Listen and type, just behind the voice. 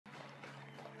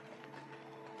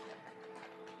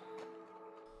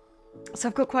So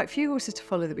I've got quite a few horses to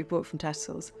follow that we bought from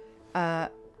Tattersall's.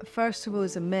 First of all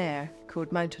is a mare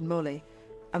called Mountain Molly,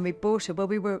 and we bought her, well,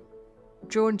 we were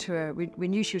drawn to her. We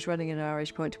knew she was running in our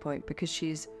Irish Point to Point because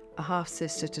she's a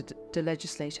half-sister to the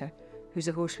Legislator, who's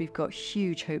a horse we've got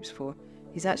huge hopes for.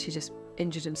 He's actually just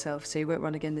injured himself, so he won't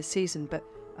run again this season, but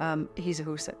he's a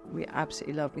horse that we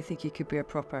absolutely love. We think he could be a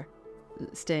proper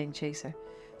staying chaser.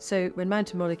 So when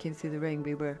Mountain Molly came through the ring,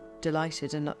 we were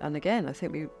delighted, and again, I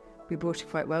think we brought her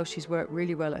quite well. She's worked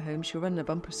really well at home. She'll run in a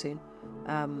bumper soon,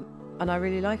 and I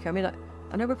really like her. I mean,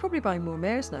 I know we're probably buying more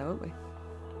mares now, aren't we?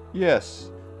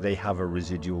 Yes, they have a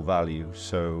residual value,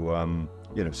 so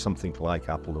something like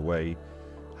Apple Away,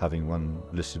 having one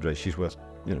listed race, she's worth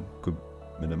good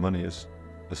bit of money as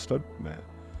a stud mare.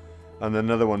 And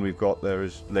another one we've got there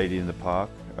is Lady in the Park.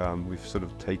 We've sort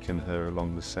of taken her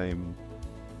along the same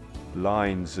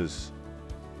lines as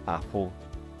Apple.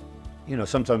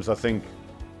 Sometimes I think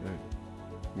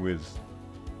with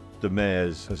the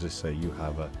mares, as I say, you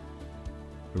have a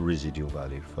residual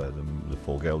value for them. The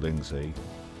four geldings, they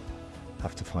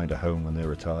have to find a home when they're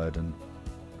retired, and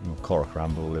Corach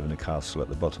Rambler live in a castle at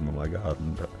the bottom of my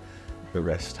garden, but the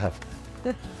rest have.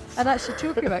 And actually,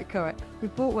 talking about Corach, we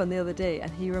bought one the other day,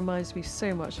 and he reminds me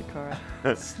so much of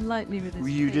Corach. Slightly with his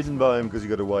You face. didn't buy him because he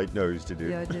got a white nose, did you?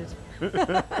 Yeah, I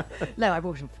did. No, I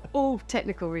bought him for all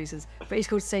technical reasons. But he's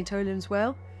called St. Olan's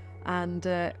Well, and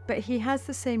but he has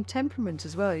the same temperament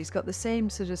as well. He's got the same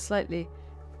sort of slightly.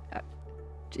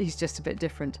 He's just a bit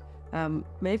different.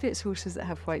 Maybe it's horses that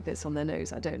have white bits on their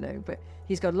nose. I don't know, but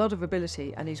he's got a lot of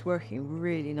ability, and he's working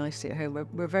really nicely at home.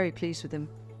 We're very pleased with him.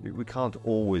 We can't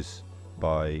always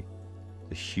buy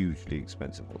the hugely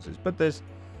expensive horses, but there's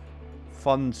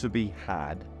fun to be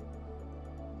had,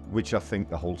 which I think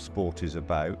the whole sport is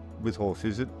about, with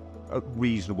horses at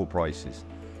reasonable prices.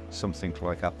 Something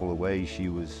like Apple Away, she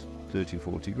was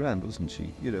 30-40 grand, wasn't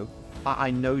she? I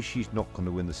know she's not going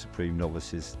to win the Supreme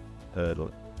Novices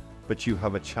hurdle, but you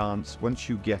have a chance once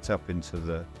you get up into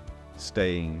the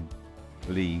staying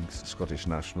leagues, Scottish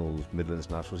Nationals, Midlands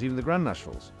Nationals, even the Grand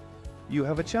Nationals. You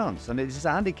have a chance, and it's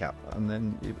a handicap, and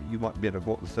then you might be able to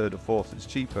bought the third or fourth. It's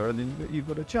cheaper, and then you've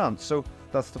got a chance. So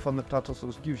that's the fun that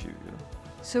Tattersall's gives you.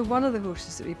 So one of the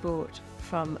horses that we bought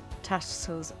from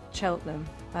Tattersall's Cheltenham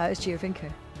is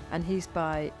Giovinco, and he's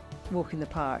by Walk in the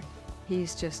Park.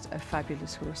 He's just a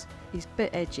fabulous horse. He's a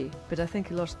bit edgy, but I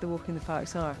think a lot of the Walk in the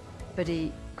Parks are. But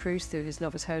he cruised through his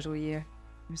novice hurdle year.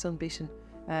 He was unbeaten,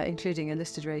 including a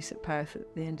listed race at Perth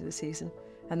at the end of the season.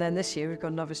 And then this year we've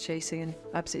got novice chasing, and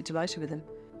absolutely delighted with him.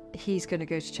 He's going to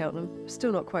go to Cheltenham.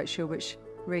 Still not quite sure which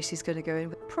race he's going to go in,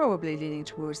 but probably leaning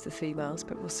towards the 3 miles,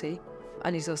 but we'll see.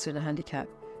 And he's also in a handicap.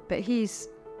 But he's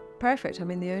perfect. I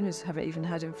mean, the owners haven't even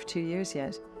had him for 2 years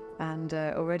yet. And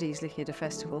already he's looking at a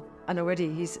festival. And already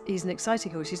he's an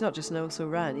exciting horse. He's not just an also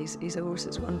ran. He's a horse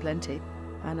that's won plenty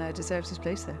and deserves his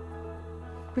place there.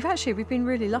 We've been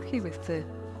really lucky with the,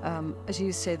 as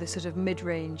you say, the sort of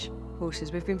mid-range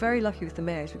horses. We've been very lucky with the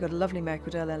mares. We've got a lovely mare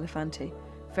called El Elefante,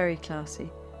 very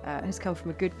classy, has come from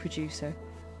a good producer.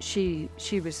 She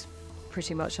was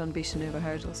pretty much unbeaten over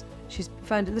hurdles. She's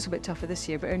found it a little bit tougher this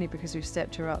year, but only because we've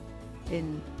stepped her up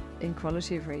in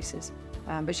quality of races.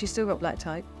 But she's still got black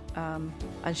type, and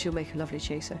she'll make a lovely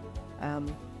chaser.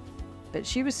 But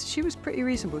she was pretty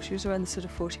reasonable. She was around the sort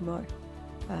of 40 mark.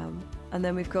 And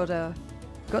then we've got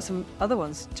some other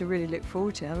ones to really look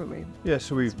forward to, haven't we? Yeah,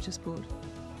 so we've just bought.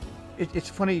 It's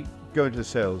funny going to the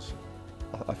sales.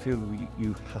 I feel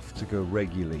you have to go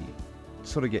regularly,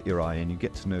 sort of get your eye in. You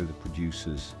get to know the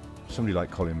producers. Somebody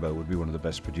like Colin Bow would be one of the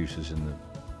best producers in the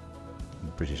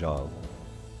British Isle,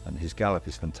 and his gallop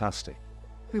is fantastic.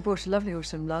 We bought a lovely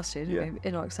horse from him last year, didn't we?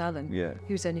 In Oxallen. Yeah.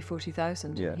 He was only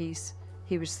 40,000. Yeah.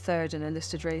 He was third in a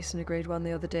listed race in a Grade 1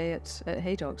 the other day at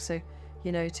Haydock. So,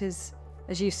 it is,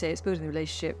 as you say, it's building the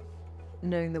relationship,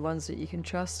 knowing the ones that you can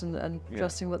trust and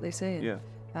trusting what they say.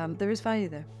 And, there is value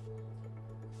there.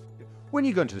 When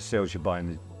you go into the sales, you're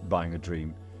buying a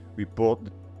dream. We bought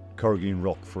the Corrigan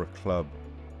Rock for a club.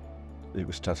 It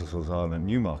was Tattersall's Ireland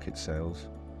Newmarket sales.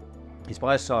 He's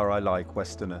by a sire I like,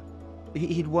 Westerner.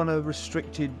 He'd won a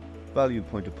restricted value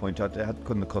point to point.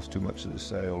 Couldn't have cost too much at the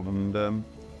sale, and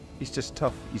he's just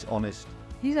tough. He's honest.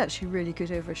 He's actually really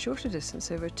good over a shorter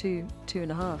distance, over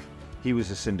 2.5. He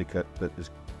was a syndicate that has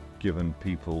given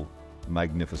people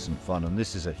magnificent fun, and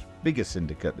this is a bigger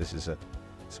syndicate. This is a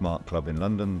smart club in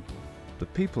London. The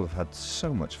people have had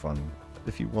so much fun.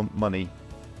 If you want money,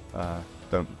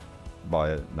 don't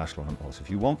buy a National Hunt horse. If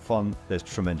you want fun, there's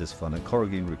tremendous fun. And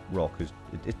Corrigan Rock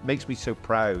it makes me so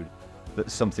proud that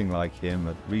something like him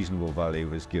at reasonable value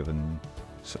has given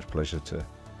such pleasure to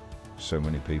so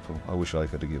many people. I wish I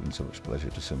could have given so much pleasure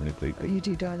to so many people. But you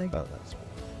do, darling. Oh, that's